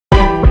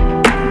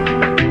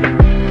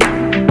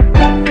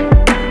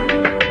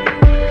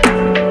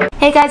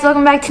Hey guys,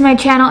 welcome back to my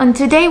channel, and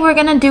today we're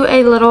gonna do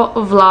a little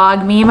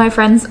vlog. Me and my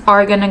friends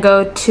are gonna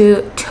go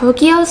to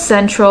Tokyo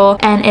Central,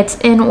 and it's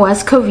in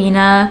West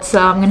Covina, so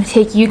I'm gonna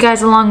take you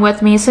guys along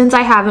with me since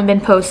I haven't been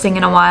posting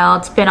in a while.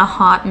 It's been a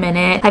hot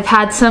minute. I've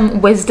had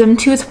some wisdom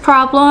tooth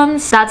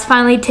problems. That's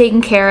finally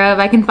taken care of.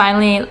 I can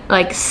finally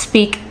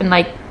speak and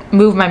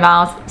move my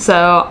mouth,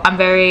 so I'm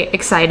very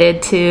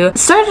excited to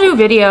start a new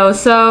video.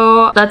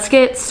 So let's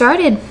get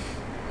started.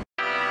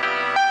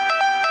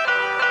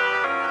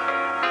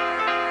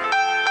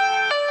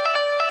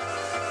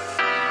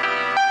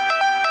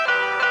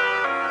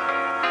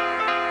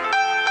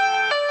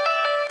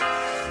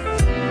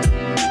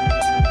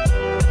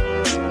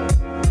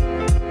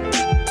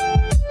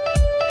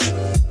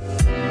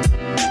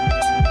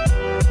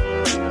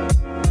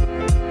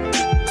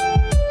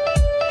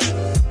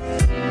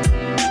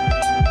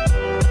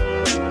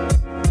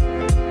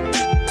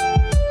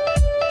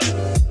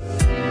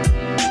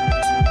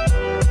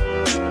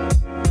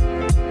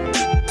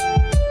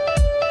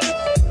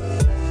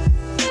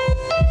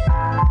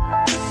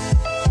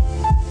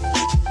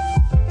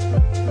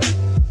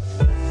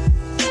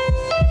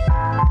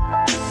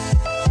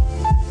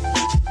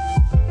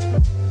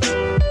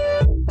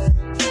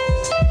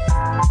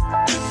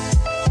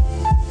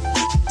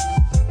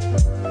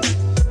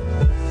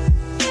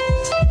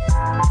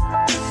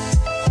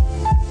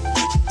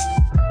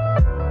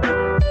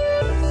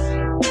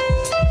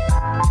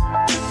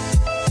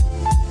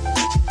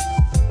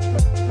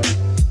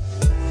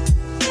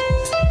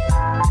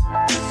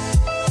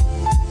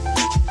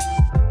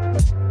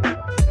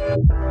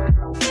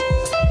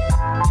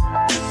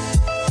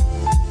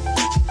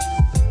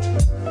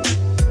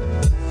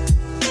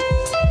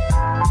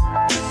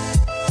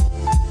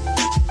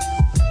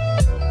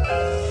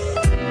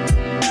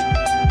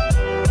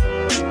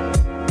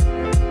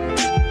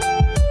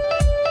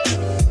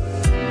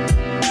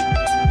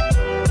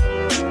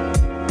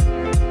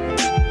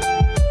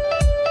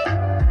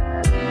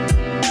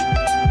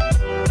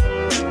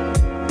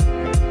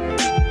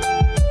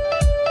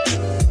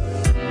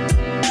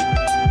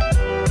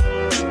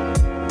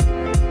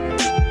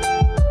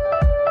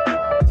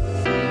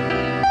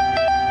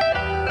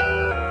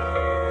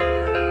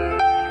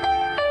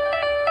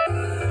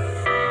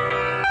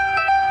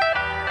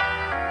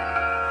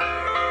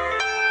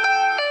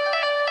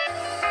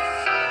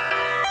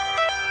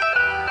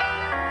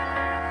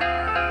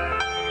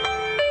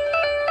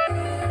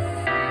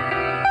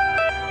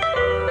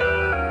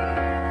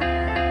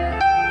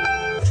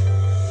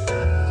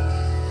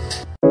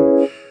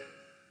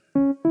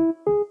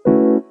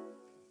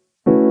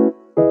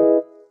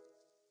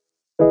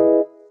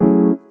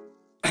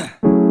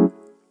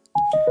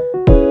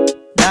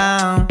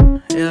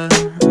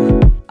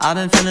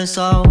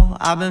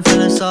 I've been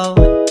feeling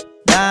so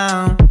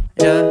down,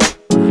 yeah.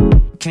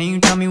 Can you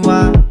tell me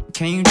why?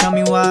 Can you tell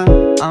me why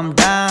I'm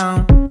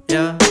down,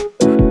 yeah?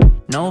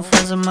 No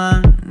friends of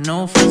mine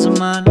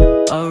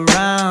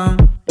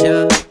around,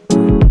 yeah.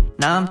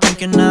 Now I'm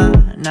thinking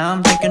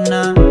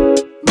I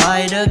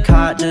might have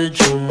caught the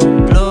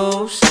June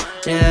blues,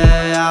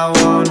 yeah.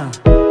 I wanna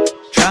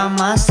drown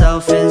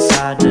myself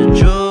inside the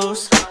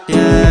juice,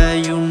 yeah.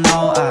 You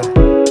know I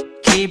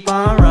keep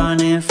on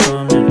running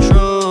from the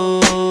truth.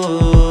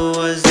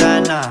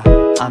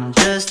 I'm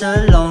just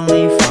a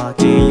lonely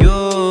fucking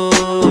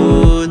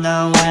you.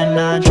 Now when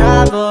I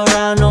drive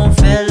around, don't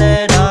feel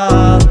it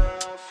up.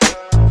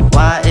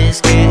 Why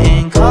it's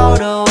getting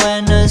colder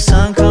when the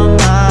sun come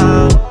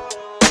out.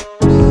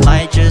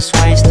 Might just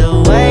waste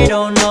away,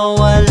 don't know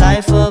what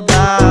life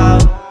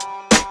about.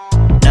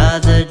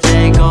 Another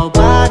day go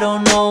by,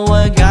 don't know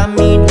what got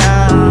me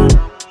down.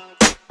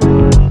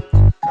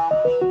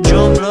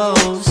 June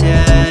blues,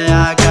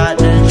 yeah, I got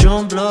the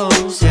June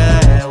blues,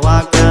 yeah.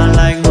 Walk around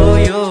like who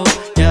you?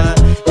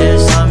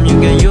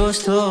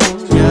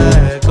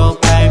 Yeah, go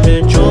back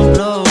to June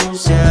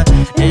blues, yeah.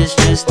 It's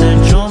just the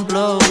June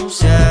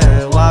blues,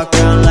 yeah. Walk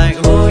around like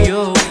who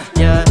you,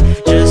 yeah.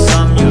 Just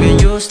something you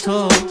get used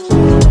to.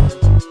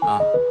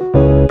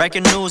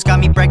 Breaking news got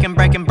me breaking.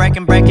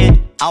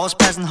 I was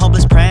present,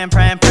 hopeless, praying.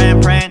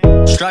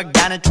 Struck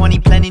down at 20,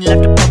 plenty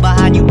left to put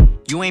behind you.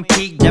 You ain't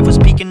peaked, devil's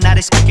peeking, now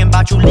they speaking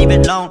about you, leave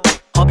it alone.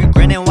 Hope you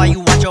grinning while you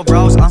watch your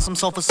bros on some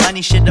soulful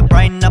sunny shit to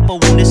brighten up a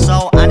wounded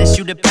soul. Honest,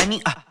 you the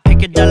penny,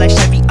 pick it up like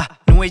Chevy,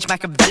 New Age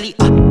Machiavelli,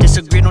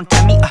 disagree, don't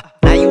tell me,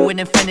 now you in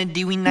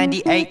infinity, we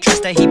 98,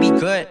 trust that he be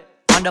good.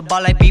 On the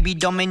ball like BB,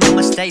 don't make no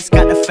mistakes,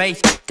 got the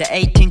faith. The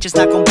 18 just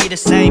not gon' be the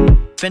same.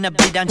 Finna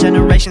bleed down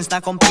generations,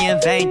 not gon' be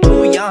in vain.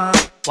 Too young,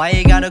 why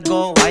you gotta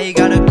go,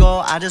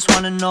 I just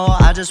wanna know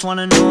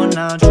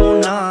now, true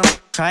numb.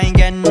 Cry and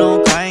get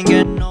no.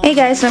 Hey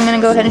guys, so I'm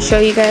gonna go ahead and show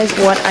you guys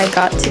what I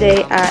got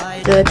today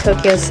at the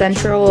Tokyo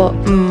Central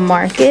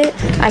Market.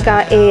 I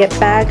got a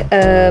bag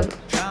of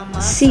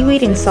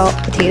seaweed and salt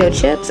potato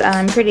chips.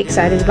 I'm pretty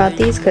excited about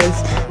these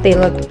because they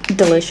look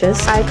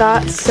delicious. I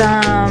got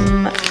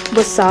some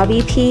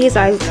wasabi peas.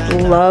 I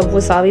love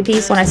wasabi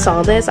peas. When I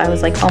saw this, I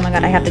was like, oh my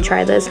god, I have to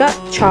try this. Got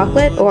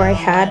chocolate, or I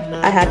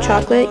had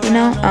chocolate, you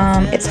know.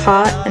 It's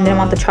hot and didn't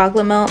want the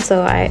chocolate melt,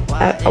 so I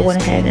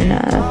went ahead and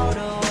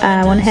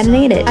I went ahead and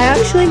ate it. I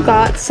actually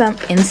got some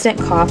instant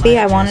coffee.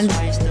 I wanted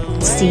to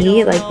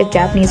see like if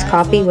Japanese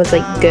coffee was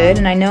like good,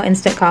 and I know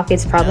instant coffee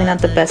is probably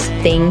not the best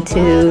thing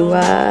to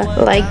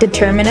like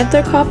determine if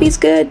their coffee's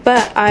good,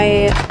 but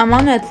I'm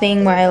on a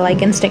thing where I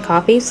like instant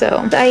coffee,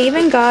 so I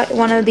even got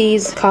one of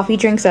these coffee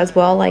drinks as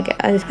well. Like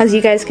as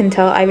you guys can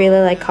tell, I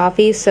really like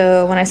coffee,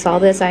 so when I saw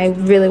this I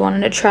really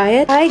wanted to try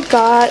it. I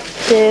got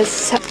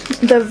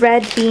the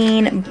red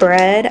bean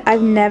bread.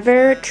 I've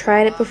never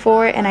tried it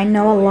before, and I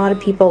know a lot of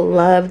people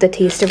love the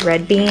taste of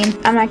red bean.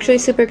 I'm actually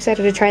super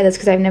excited to try this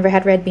because I've never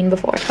had red bean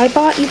before. I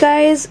bought you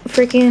guys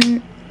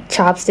freaking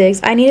chopsticks.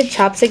 I needed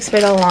chopsticks for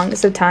the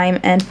longest of time,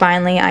 and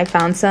finally I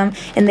found some,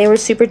 and they were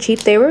super cheap.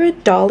 They were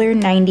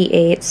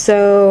 $1.98,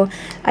 so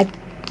I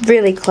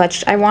really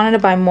clutched. I wanted to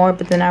buy more,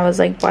 but then I was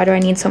like, why do I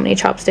need so many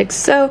chopsticks?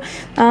 So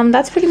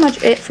that's pretty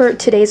much it for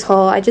today's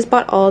haul. I just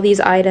bought all these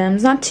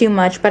items, not too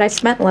much, but I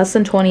spent less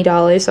than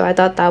 $20, so I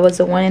thought that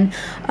was a win.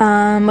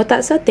 With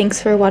that said,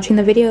 thanks for watching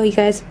the video, you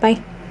guys.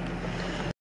 Bye.